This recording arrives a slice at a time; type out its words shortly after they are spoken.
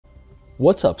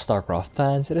What's up, Starcraft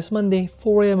fans? It is Monday,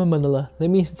 4 AM in Manila. That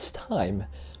means it's time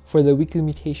for the weekly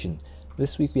mutation.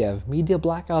 This week we have Media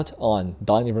Blackout on,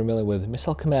 Donnie Vermillion with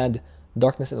Missile Command,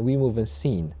 Darkness, and We Move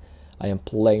Unseen. I am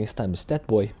playing this time as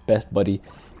Statboy, best buddy.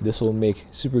 This will make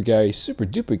Super Gary super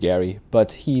duper Gary,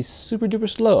 but he's super duper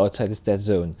slow outside the stat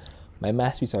zone. My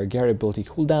masterpiece are Gary ability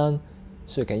cooldown,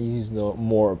 so I can use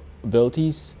more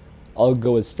abilities. I'll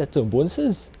go with stat zone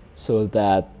bonuses so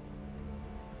that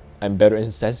I'm better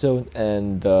in stat zone,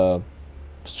 and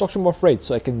structure more freight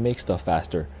so I can make stuff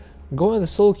faster. I'm going on the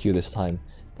solo queue this time.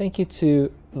 Thank you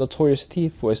to Notorious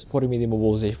Thief for supporting me in the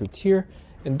mobilization for tier,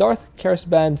 and Darth, Karis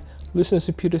Band, Lucius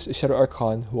Imputus, and Shadow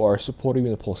Archon who are supporting me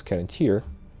in the Pulse Cannon tier.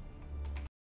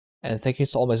 And thank you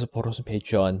to all my supporters on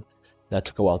Patreon. That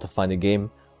took a while to find the game.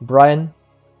 Brian,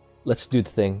 let's do the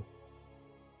thing.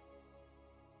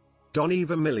 Donnie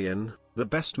Vermillion, the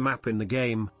best map in the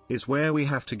game, is where we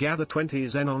have to gather 20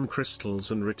 xenon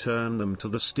crystals and return them to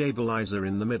the stabilizer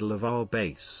in the middle of our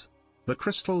base. The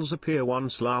crystals appear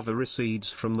once lava recedes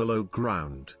from the low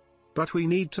ground. But we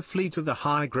need to flee to the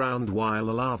high ground while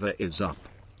the lava is up.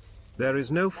 There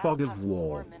is no fog of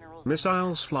war.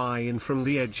 Missiles fly in from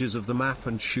the edges of the map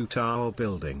and shoot our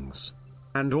buildings.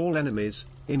 And all enemies,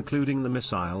 including the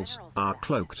missiles, are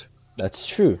cloaked. That's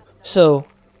true. So,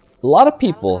 a lot of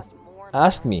people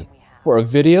asked me for a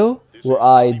video where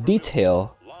I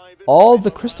detail all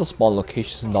the crystal spawn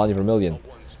locations in Donnie Vermillion.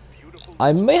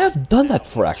 I may have done that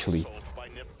before actually.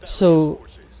 So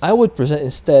I would present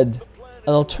instead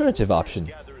an alternative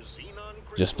option.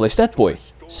 Just play Statboy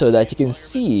so that you can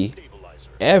see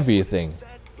everything.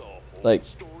 Like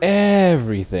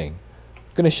everything.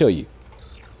 I'm gonna show you.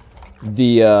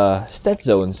 The stat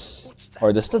zones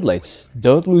or the stat lights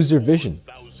don't lose their vision.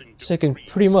 So I can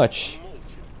pretty much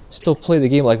still play the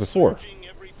game like before,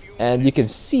 and you can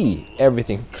see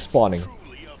everything spawning.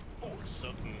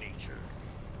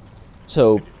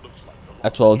 So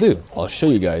that's what I'll do. I'll show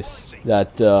you guys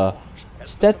that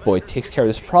Statboy takes care of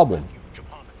this problem.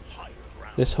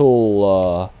 This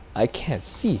whole I can't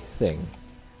see thing.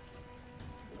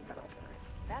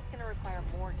 That's gonna require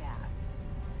more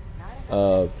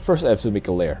gas. First I have to make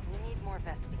a lair.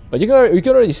 But you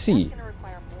can already see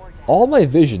all my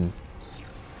vision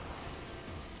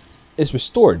is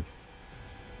restored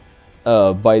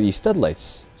by these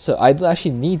satellites, so I don't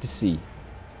actually need to see.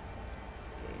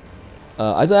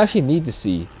 I don't actually need to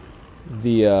see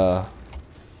the.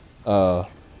 Oh,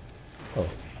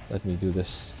 let me do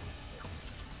this.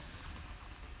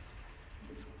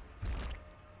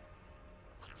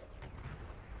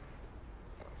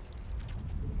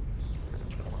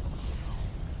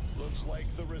 Looks like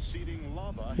the receding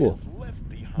lava Cool. has left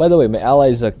behind. By the way, my ally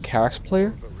is a Karax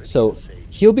player, so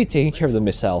he'll be taking care of the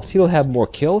missiles. He'll have more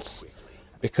kills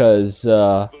because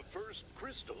the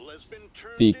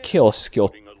kills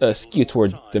skew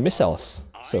toward the missiles.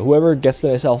 So whoever gets the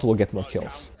missiles will get more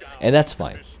kills, and that's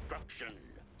fine.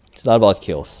 It's not about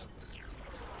kills.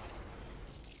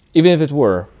 Even if it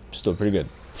were, still pretty good.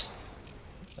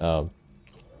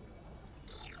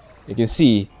 You can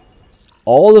see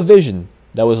all the vision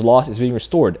that was lost is being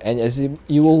restored, and as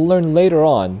you will learn later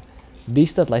on,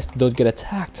 these satellites don't get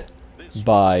attacked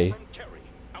by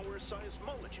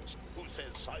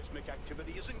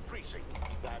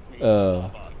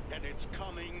I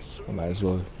might as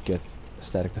well get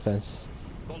static defense.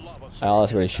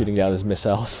 Alice already shooting down his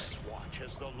missiles.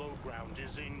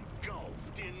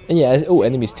 And yeah,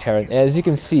 enemies Terran. And as you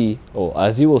can see,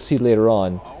 as you will see later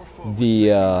on,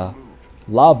 the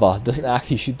lava doesn't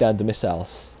actually shoot down the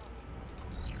missiles.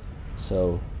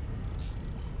 So,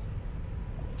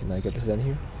 can I get this done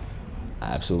here? I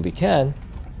absolutely can.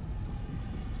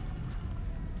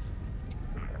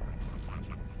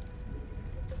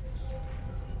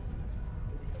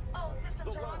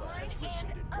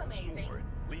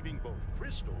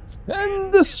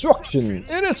 And destruction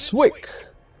in its wake.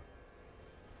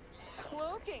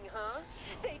 Cloaking, huh?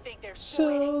 They think they're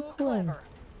So clever.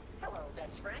 Hello,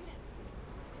 best friend.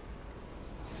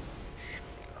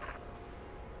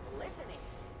 Listening.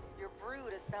 Your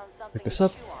brood has found something Pick this to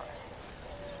up. chew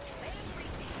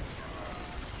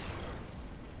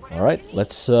on. Alright,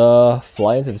 let's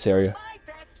fly into this area.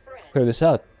 Clear this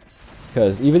out.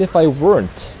 Because even if I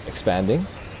weren't expanding,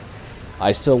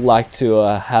 I still like to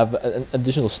have an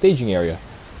additional staging area,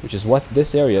 which is what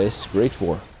this area is great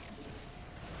for.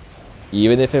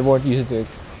 Even if I weren't using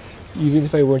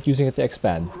it to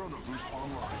expand.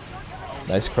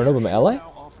 Nice chrono by my ally.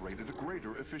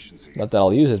 Not that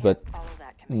I'll use it, but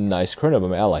nice chrono by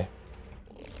my ally.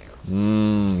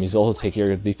 He's also taking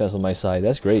care of the defense on my side.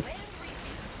 That's great.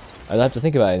 I don't have to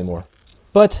think about it anymore.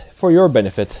 But for your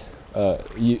benefit,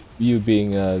 You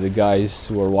being the guys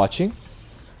who are watching.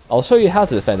 I'll show you how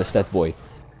to defend a stat boy.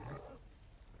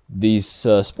 These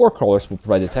spore crawlers will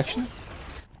provide detection.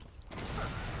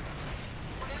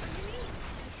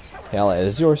 Ally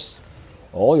is yours.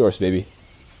 All yours, baby.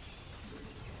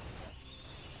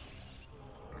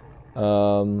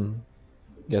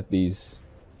 Get these.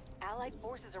 Allied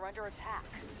forces are under attack.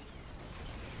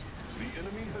 The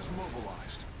enemy has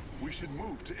mobilized. We should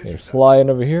move to They're intercept. flying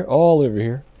over here, all over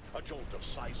here. A jolt of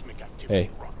seismic activity Hey.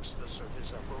 rocks the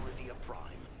surface of Viridia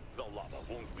Prime. The lava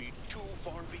won't be too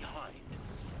far behind.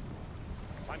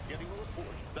 I'm getting a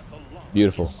report that the lava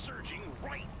Beautiful. is surging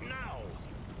right now.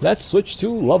 Let's switch to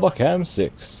Lava Cam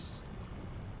 6.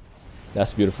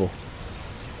 That's beautiful.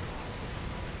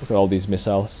 Look at all these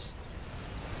missiles.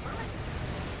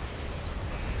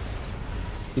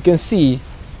 You can see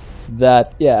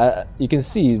that, yeah, you can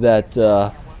see that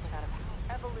Evolution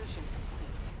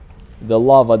complete. the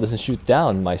lava doesn't shoot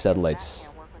down my satellites.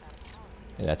 Can't work without a power.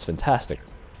 And that's fantastic.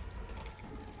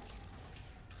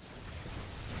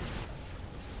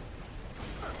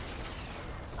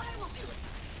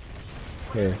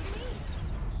 Here.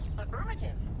 Affirmative.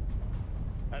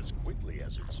 As quickly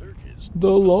as it surges, The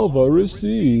lava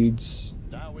recedes.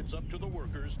 now it's up to the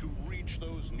workers to reach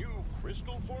those new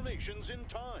crystal formations in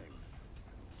time.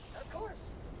 Of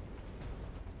course.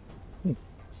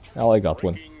 Ally got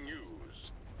one. Breaking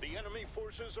news. The enemy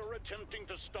forces are attempting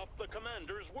to stop the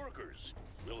commander's workers.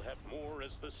 We'll have more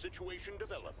as the situation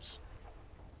develops.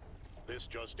 This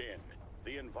just in.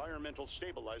 The environmental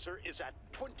stabilizer is at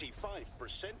 25%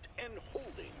 and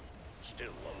holding.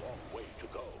 Still a long way to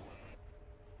go.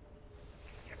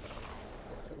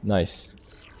 Nice.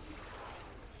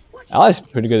 Ally's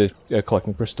pretty good at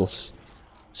collecting crystals.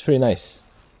 It's pretty nice.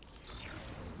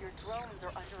 Your drones are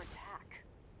under attack.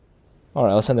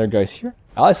 Alright, let's send our guys here.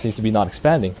 Ally seems to be not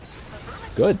expanding.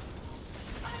 Good.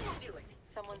 I will do it.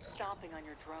 Someone's stomping on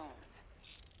your drones.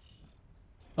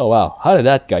 Oh wow, how did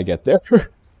that guy get there?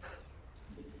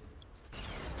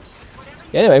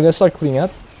 Anyway, I'm gonna start cleaning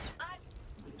up.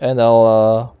 And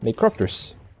I'll make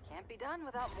corruptors. Can't be done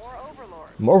without more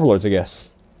overlords. More overlords, I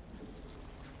guess.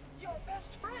 Your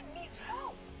best friend needs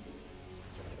help.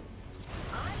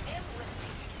 I am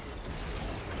listening.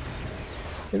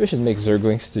 Maybe I should make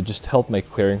Zerglings to just help my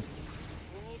clearing.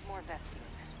 We need more Vespene.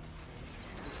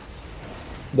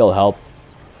 They'll help.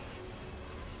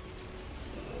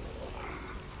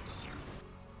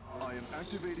 I am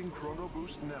activating Chrono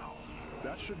Boost now.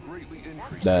 That should greatly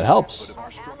increase That the helps. output of our Our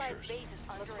allied structures. base is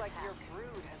under Looks like your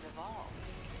brood has evolved.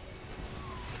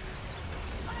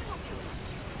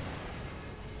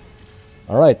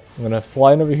 Alright, I'm gonna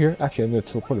fly in over here. Actually, I'm gonna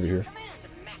teleport over here. Command,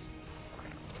 master.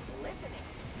 Listening.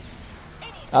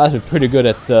 Ally's been pretty good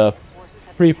at Forces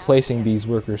have pre-placing these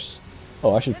workers.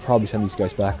 Oh, I should probably send these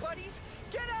guys back.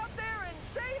 Get out there and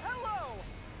say hello.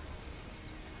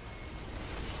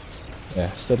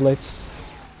 Yeah, satellites.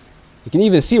 You can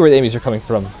even see where the enemies are coming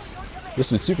from.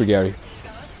 Just with Super Gary.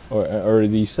 Or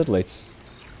these satellites,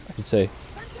 I should say.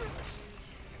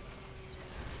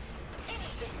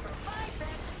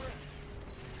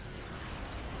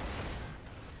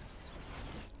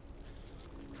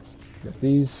 Got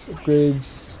these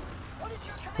upgrades.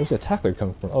 Where's the attack wave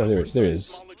coming from? Oh, there it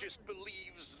is. Seismologist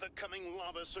believes the coming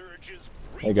lava surge is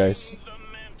Hey, guys. reaching the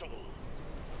mantle.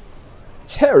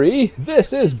 Terry,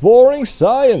 this is boring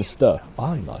science stuff.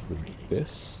 I'm not reading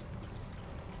this.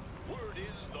 Word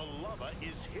is the lava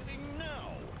is hitting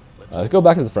now. Let's go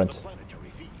back to the front.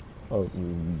 Planetary feed. Oh,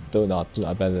 do not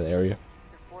abandon the area.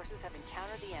 Your forces have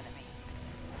encountered the enemy.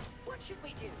 What should we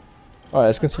do? Alright,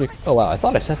 let's continue. Oh wow, I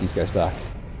thought I sent these guys back.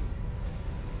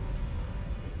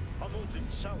 A molten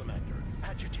salamander,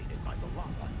 agitated by the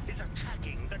lava, is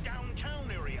attacking the downtown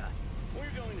area. We're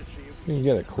going to see if You can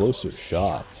get a closer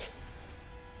shot.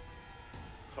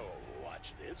 Oh,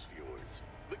 watch this, viewers.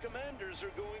 The commanders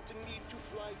are going to need to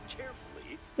fly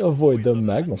carefully. Avoid the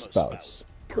magma spouts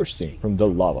bursting from the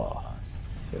lava.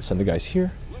 Let's send the guys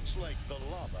here. Looks like the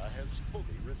lava has fully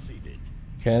receded.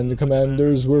 Can the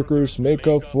commander's workers make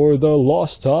up for the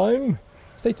lost time?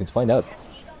 Stay tuned to find out.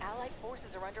 Allied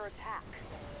forces are under attack.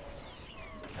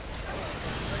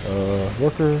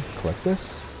 Worker, collect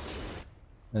this.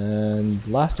 And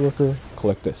last worker,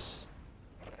 collect this.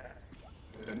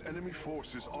 An enemy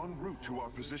force is en route to our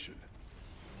position.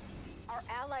 Our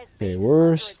allies' Okay, base is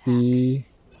where's under attack. the...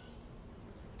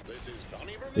 This is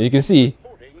Donnie You can see,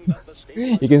 reporting that the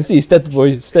state you can see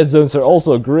stat zones are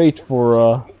also great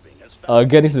for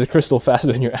getting to the crystal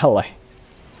faster than your ally.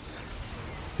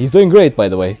 He's doing great, by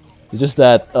the way. It's just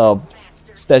that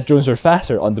stat zones are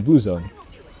faster on the blue zone.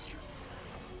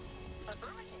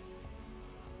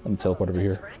 Let me teleport over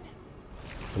here.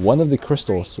 one of the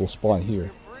crystals will spawn here.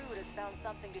 Your brood has found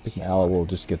something to I think my chew ally on. will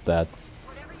just get that.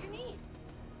 Whatever you need.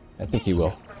 I think he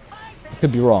will. I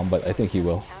could be wrong, but I think he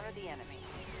will. Counter the enemy.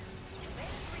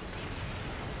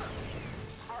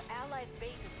 Our allied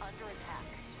base is under attack.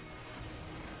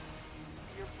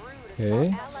 Your brood is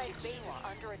Okay. our allied base is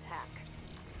under attack.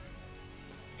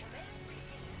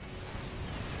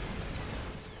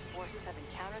 Forces have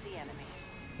encountered the enemy.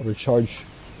 Recharge.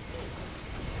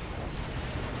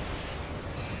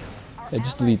 Our Yeah,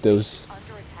 just allied delete base those. is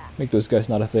under attack. Make those guys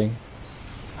not a thing.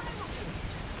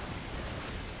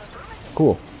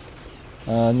 Cool.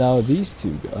 Now these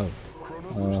two. Chrono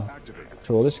boost activated.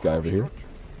 Control this guy over here.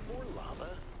 More lava?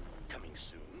 Coming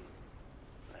soon?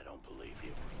 I don't believe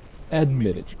you.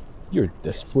 Admit it. You're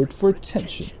desperate for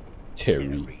attention,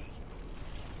 Terry.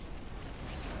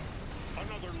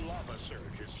 Another lava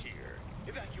surge is here.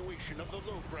 Evacuation of the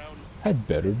low ground. Had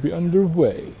better be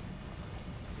underway.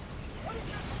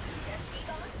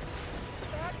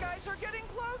 Bad guys are getting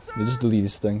closer. Let me just delete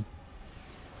this thing.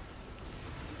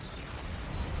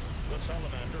 The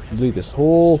salamander has Delete this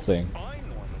whole thing. I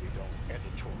normally don't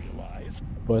editorialize.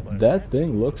 But that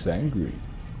thing looks angry.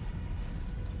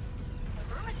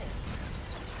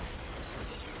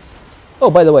 Oh,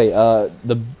 by the way,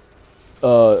 the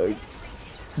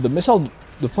missile,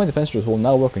 the point defense will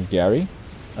now work on Gary.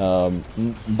 Not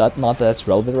that that's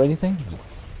relevant or anything.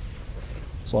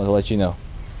 Just wanted to let you know.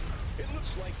 It looks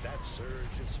like that surge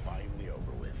is finally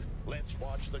over with. Let's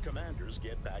watch the commanders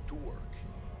get back to work.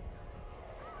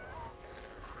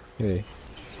 Okay,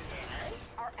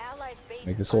 Our allied base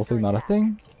make is this whole under thing not a attack.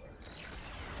 thing.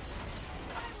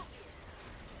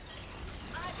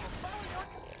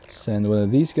 Send one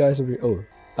of these guys over here. Oh,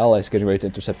 allies getting ready to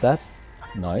intercept that.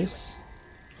 Nice.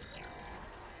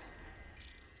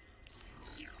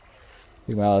 I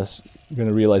think my allies are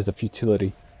gonna realize the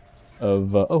futility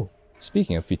of. Oh,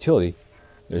 speaking of futility,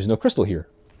 there's no crystal here.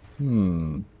 I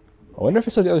wonder if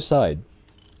it's on the other side,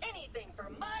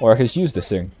 or I could just use this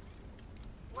thing.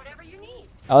 Whatever you need.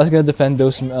 Allies gonna defend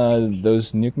those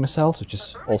nuke missiles, which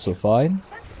is also fine.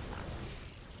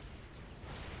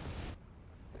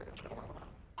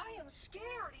 I am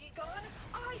scared, Egon.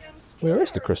 I am scared. Where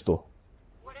is the crystal?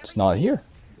 It's not here.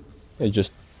 It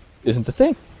just isn't a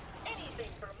thing. I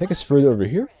think it's further over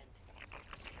here.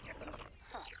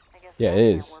 I guess Yeah, that it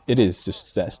can't is. work. It is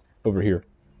just that's over here.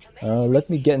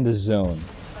 Let me get in the zone.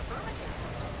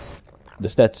 The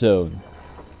stat zone.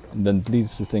 And then delete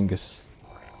the thing. I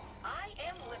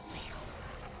am listening.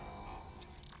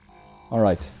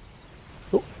 Alright.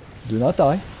 Oh, do not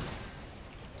die.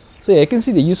 So yeah, I can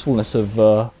see the usefulness of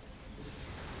the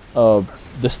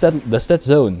stat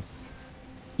zone.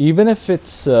 Even if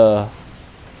it's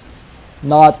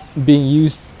not being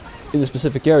used in a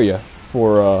specific area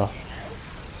for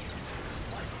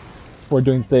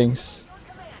doing things,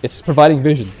 it's providing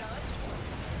vision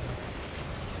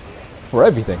for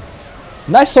everything.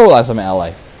 Nice solar lines on my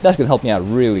ally. That's gonna help me out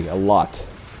really a lot.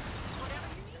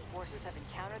 Forces have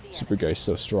encountered the enemy. Super guy is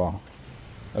so strong.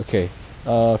 Okay.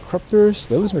 Corruptors.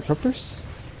 Did I lose my corruptors?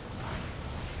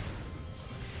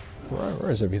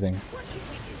 Where is everything?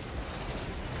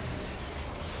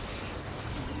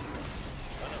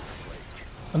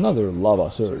 Another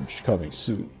lava surge coming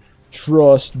soon.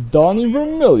 Trust Donnie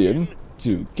Vermillion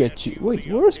to get you. Wait,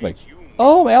 where's my...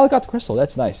 Oh, my ally got the crystal.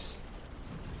 That's nice.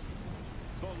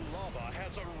 The lava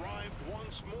has arrived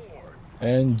once more.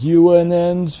 And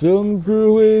UNN's film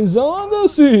crew is on the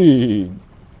scene.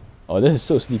 Oh, this is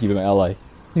so sneaky by my ally.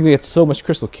 He's gonna get so much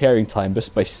crystal carrying time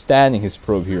just by standing his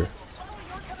probe here.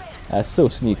 That's so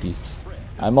sneaky.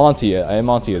 I'm onto you. I am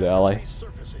onto you, the ally.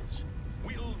 Surfaces.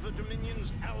 Will the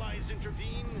Dominion's allies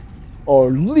intervene?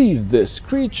 Or leave this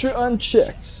creature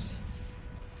unchecked.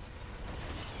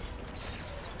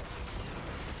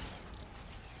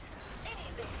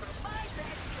 Anything for 5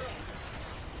 minutes straight.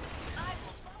 I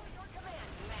will follow your command,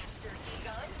 Master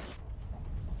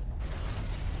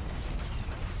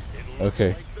Egon. Okay.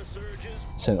 Like the surges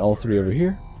Send all three over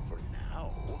here. for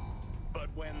now. But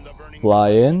when the burning Fly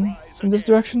in rise from this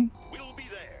again, direction. we'll be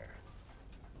there.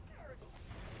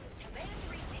 Command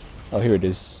received. Oh, here it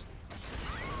is.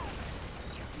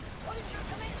 What is your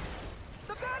command?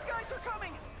 The bad guys are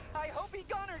coming. I hope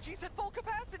Egonergy's at full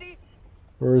capacity.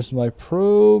 Where's my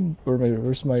probe?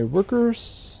 Where's my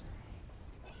workers?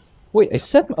 Wait, I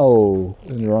sent. Oh,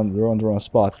 they're on the wrong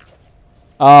spot.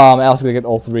 My ally's gonna get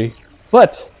all three.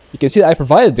 But you can see that I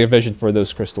provided the vision for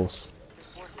those crystals.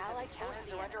 Allied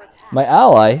forces are under attack. My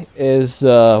ally is,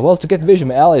 well, to get vision,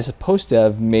 my ally is supposed to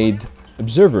have made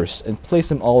observers and placed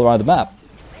them all around the map.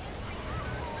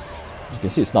 You can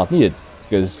see it's not needed,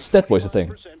 because Stat Boy's a thing.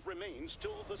 1% remains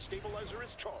till the stabilizer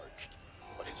is charged.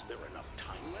 But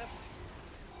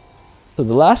So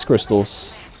the last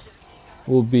crystals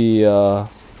will be in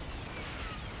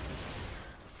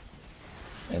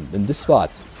this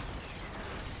spot.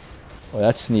 Oh,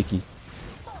 that's sneaky.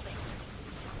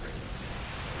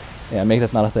 Yeah, make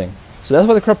that not a thing. So that's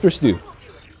what the corruptors do.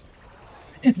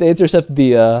 They intercept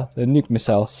the nuke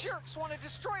missiles. Jerks want to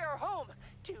destroy our home.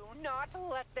 Do not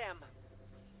let them.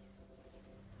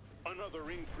 Another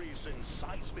increase in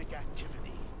seismic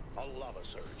activity. A lava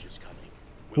surge is coming.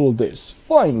 Will this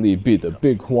finally be the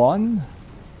big one?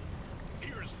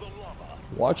 Here's the lava.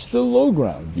 Watch the low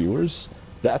ground, viewers.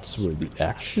 That's where the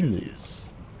action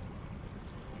is.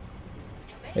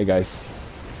 Hey guys,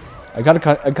 I kind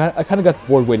of got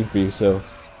bored waiting for you, so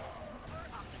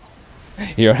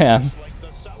here I am. Like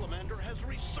the salamander has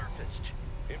resurfaced.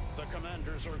 If the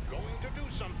commanders are going to do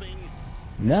something,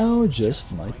 Now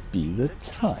just might be the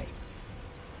time.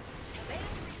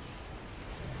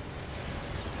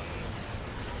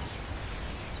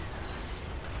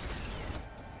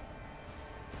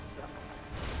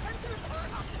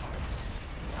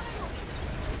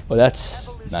 Oh,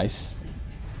 that's nice.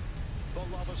 the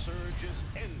lava surge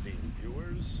is ending,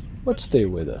 viewers. But stay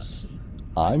with us.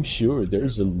 I'm sure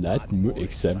there's a lot more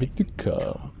excitement to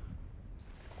come.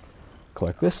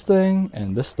 Collect this thing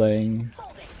and this thing.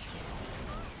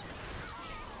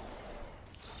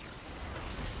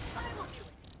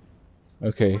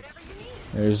 Okay,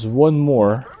 there's one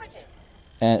more,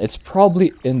 and it's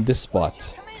probably in this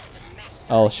spot.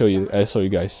 I'll show you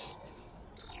guys.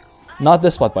 Not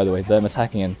this spot, by the way, that I'm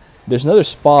attacking in. There's another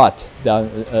spot down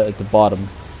at the bottom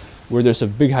where there's a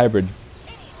big hybrid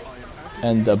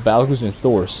and a Battlecruiser and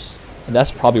Thors, and that's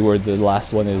probably where the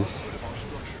last one is.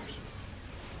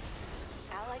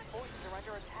 Allied forces are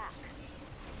under attack.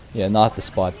 Yeah, not the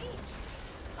spot.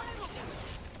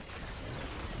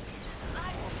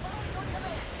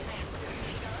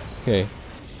 Okay,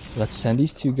 let's send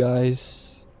these two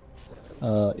guys.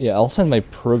 Yeah, I'll send my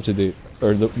probe to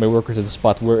my worker to the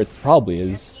spot where it probably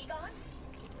is.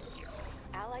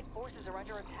 Allied forces are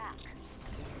under attack.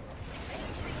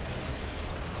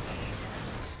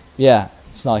 Yeah,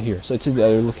 it's not here, so it's in the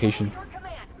other location.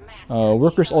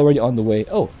 Worker's already on the way.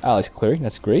 Oh, Allies clearing,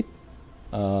 that's great.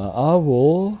 I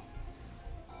will...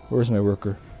 Where's my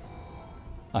worker?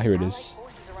 Ah, here it is.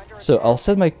 So I'll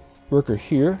send my worker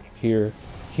here, here,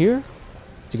 here,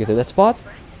 to get to that spot.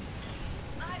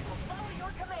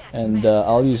 And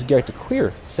I'll use Garrett to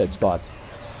clear said spot.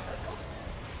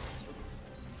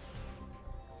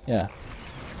 Yeah.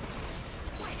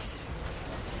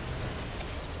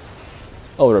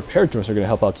 Oh, repair drones are going to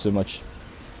help out so much.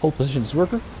 Hold position this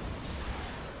worker.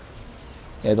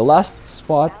 Yeah, the last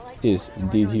spot is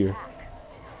indeed here.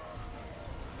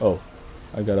 Oh,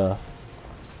 I gotta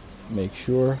make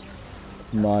sure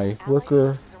my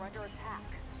worker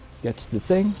gets the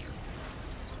thing.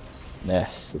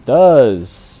 Yes, it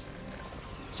does.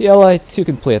 See, Ally 2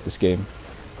 can play at this game.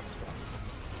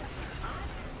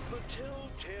 The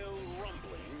telltale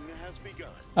rumbling has begun.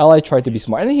 Ally tried to be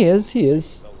smart, and he is. The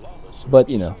lava surge But,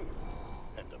 you know.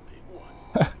 and a big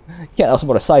one. Yeah, also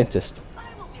about a scientist.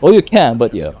 Well, you can,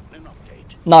 but yeah. An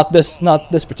update.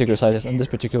 Not this particular scientist on this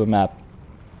particular map.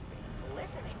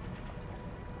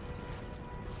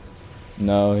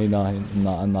 No,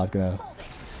 I'm not gonna.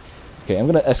 Okay, I'm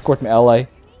gonna escort my ally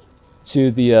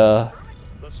to the The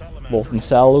salamander Molten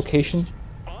Sal location.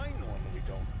 I normally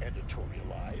don't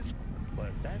editorialize,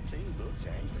 but that thing looks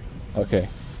angry. Okay.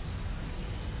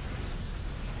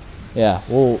 Yeah,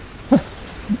 we'll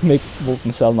make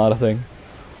Molten Sal not a thing.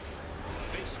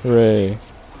 Hooray. Dominion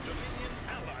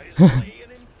allies slay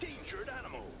an endangered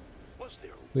animal. Was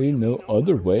there We no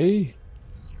other way.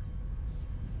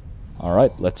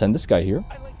 Alright, let's send this guy here.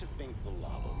 I like to think the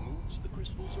lava moves the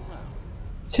crystals around.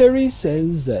 Terry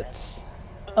says that's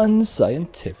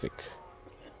unscientific.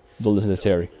 Don't listen to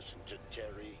Terry. Listen to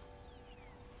Terry.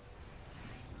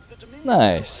 The Dominion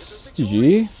Nice.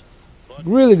 GG.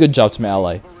 Really good job to my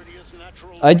ally. Meridia's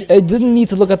natural I didn't need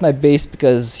to look at my base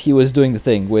because he was doing the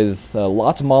thing with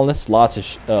lots of monoliths, lots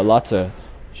of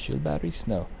shield batteries,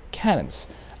 no, cannons.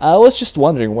 I was just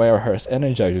wondering where her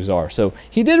energizers are. So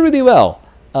he did really well.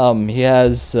 He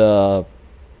has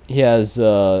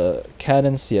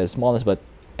cannons, he has monoliths, but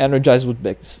energize would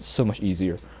be so much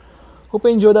easier. Hope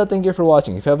you enjoyed that. Thank you for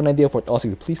watching. If you have an idea for what else,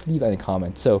 please leave any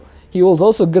comment. So he was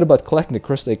also good about collecting the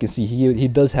crystal. You can see he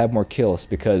does have more kills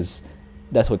because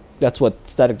that's what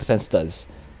static defense does.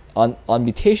 On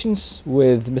mutations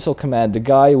with missile command, the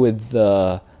guy with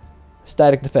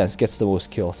static defense gets the most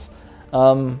kills.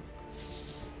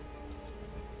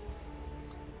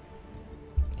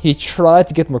 He tried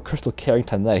to get more crystal carrying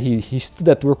time than that. He stood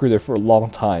that worker there for a long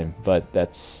time, but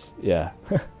that's, yeah.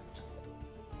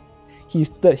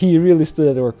 He really stood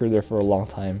at the worker there for a long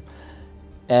time.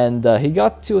 And he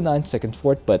got 209 second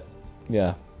for it, but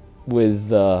yeah,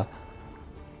 with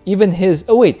even his...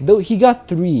 Oh wait, though he got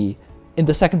 3 in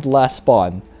the second to last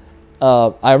spawn.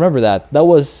 I remember that. That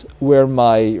was where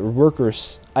my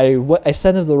workers... I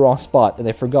sent them to the wrong spot, and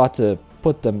I forgot to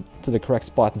put them to the correct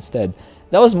spot instead.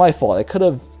 That was my fault. I could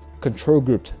have control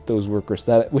grouped those workers,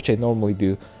 which I normally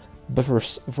do, but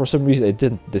for some reason I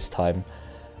didn't this time.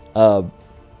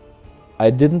 I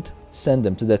didn't send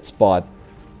them to that spot,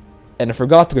 and I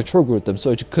forgot to control group them,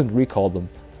 so I couldn't recall them,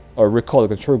 or recall the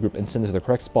control group and send them to the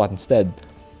correct spot instead.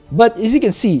 But as you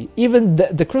can see, even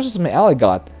the crystals my ally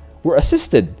got were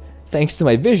assisted thanks to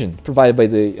my vision provided by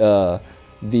the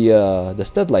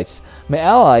stud My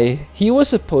ally, he was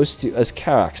supposed to, as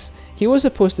Karax, he was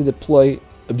supposed to deploy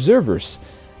observers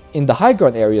in the high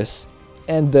ground areas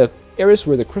and the areas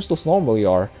where the crystals normally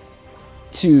are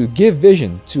to give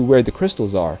vision to where the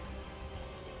crystals are.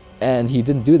 And he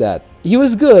didn't do that. He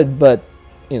was good, but,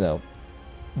 you know,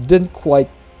 didn't quite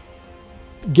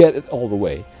get it all the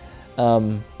way.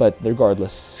 But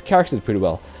regardless, Karax did pretty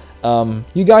well.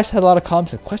 You guys had a lot of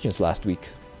comments and questions last week.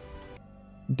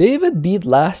 David beat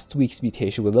last week's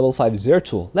mutation with level 5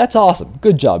 Zeratul. That's awesome.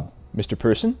 Good job, Mr.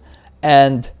 Person.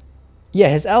 And yeah,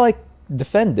 his ally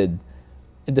defended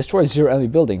and destroyed 0 enemy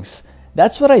buildings.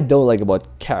 That's what I don't like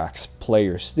about Karax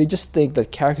players. They just think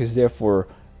that Karax is there for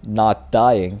not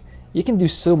dying. You can do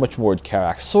so much more with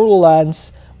Karax. Solo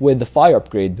Lance with the fire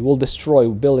upgrade will destroy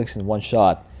buildings in one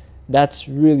shot. That's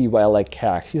really why I like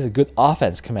Karax. He's a good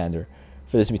offense commander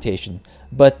for this mutation.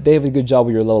 But they have a good job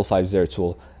with your level 5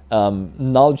 Zeratul.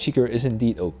 Knowledge Seeker is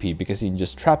indeed OP because you can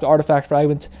just trap the artifact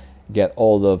fragment, get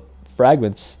all the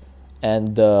fragments,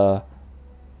 and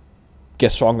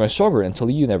get stronger and stronger until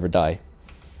you never die.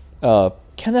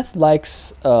 Kenneth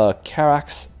likes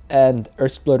Karax and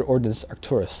Earthsplitter Ordnance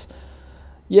Arcturus.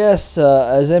 Yes,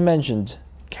 as I mentioned,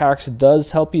 Karax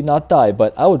does help you not die,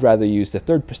 but I would rather use the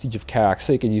 3rd prestige of Karax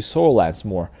so you can use Solar Lance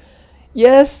more.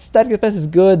 Yes, static defense is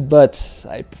good, but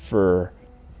I prefer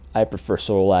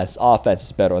Solar Lance. Offense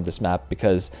is better on this map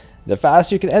because the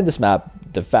faster you can end this map,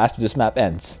 the faster this map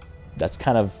ends. That's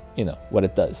kind of, you know, what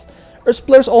it does. Earth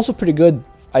Splitter's also pretty good.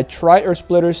 I try Earth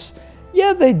Splitters.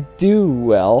 Yeah, they do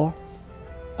well.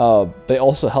 They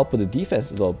also help with the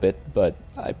defense a little bit, but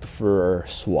I prefer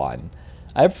Swan.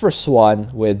 I prefer Swan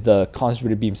with the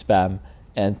concentrated beam spam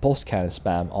and pulse cannon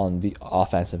spam on the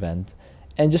offensive end,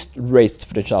 and just Wraith to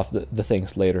finish off the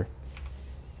things later.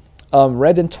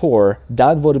 Red and Tor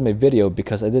downvoted my video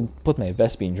because I didn't put my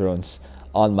Vespene drones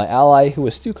on my ally who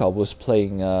was Stukov was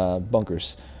playing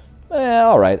bunkers.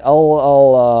 Alright,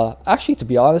 I'll actually, to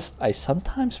be honest, I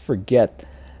sometimes forget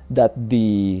that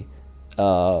the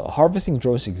harvesting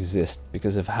drones exist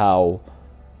because of how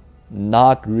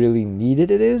not really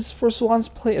needed it is for Swan's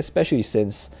play, especially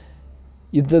since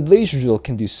the laser drill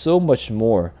can do so much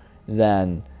more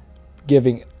than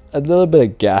giving a little bit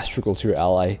of gas trickle to your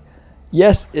ally.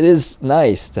 Yes, it is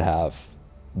nice to have,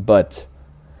 but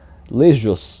laser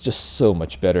drill's just so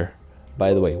much better.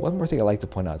 By the way, one more thing I like to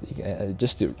point out,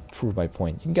 just to prove my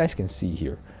point, you guys can see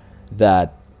here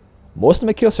that most of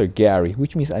my kills are Gary,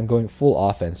 which means I'm going full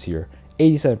offense here,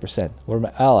 87%, where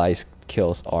my allies'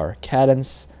 kills are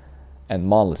Cadence and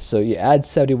Monolith. So you add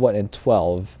 71 and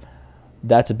 12,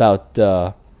 that's about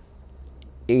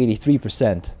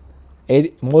 83%.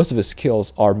 Most of his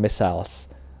kills are missiles.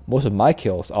 Most of my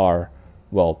kills are,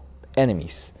 well,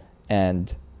 enemies. And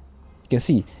you can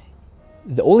see,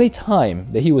 the only time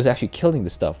that he was actually killing the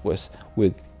stuff was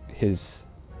with his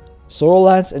Solar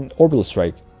Lance and Orbital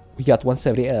Strike. We got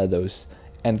 170 out of those,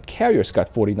 and Carriers got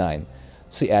 49.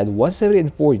 So you add 170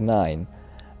 and 49,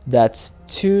 that's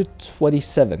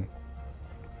 227.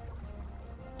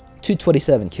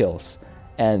 227 kills,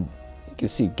 and you can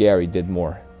see Gary did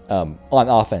more, on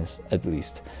offense at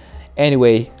least.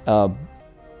 Anyway,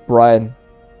 Brian,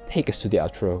 take us to the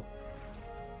outro.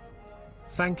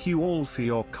 Thank you all for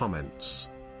your comments.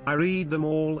 I read them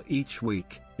all each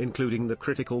week, including the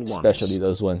critical ones. Especially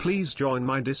those ones. Please join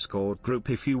my Discord group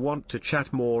if you want to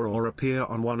chat more or appear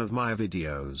on one of my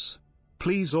videos.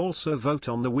 Please also vote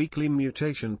on the weekly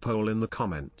mutation poll in the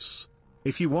comments.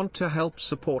 If you want to help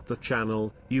support the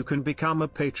channel, you can become a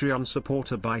Patreon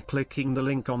supporter by clicking the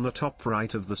link on the top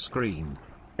right of the screen.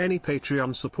 Any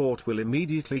Patreon support will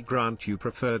immediately grant you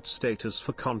preferred status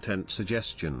for content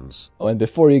suggestions. Oh, and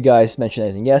before you guys mention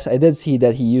anything, yes, I did see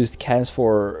that he used cannons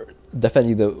for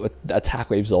defending the attack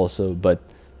waves also, but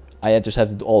I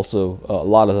intercepted also a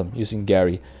lot of them using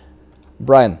Gary.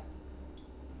 Brian.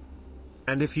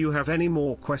 And if you have any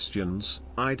more questions,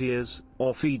 ideas,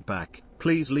 or feedback,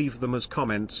 please leave them as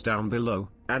comments down below,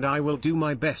 and I will do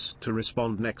my best to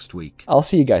respond next week. I'll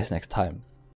see you guys next time.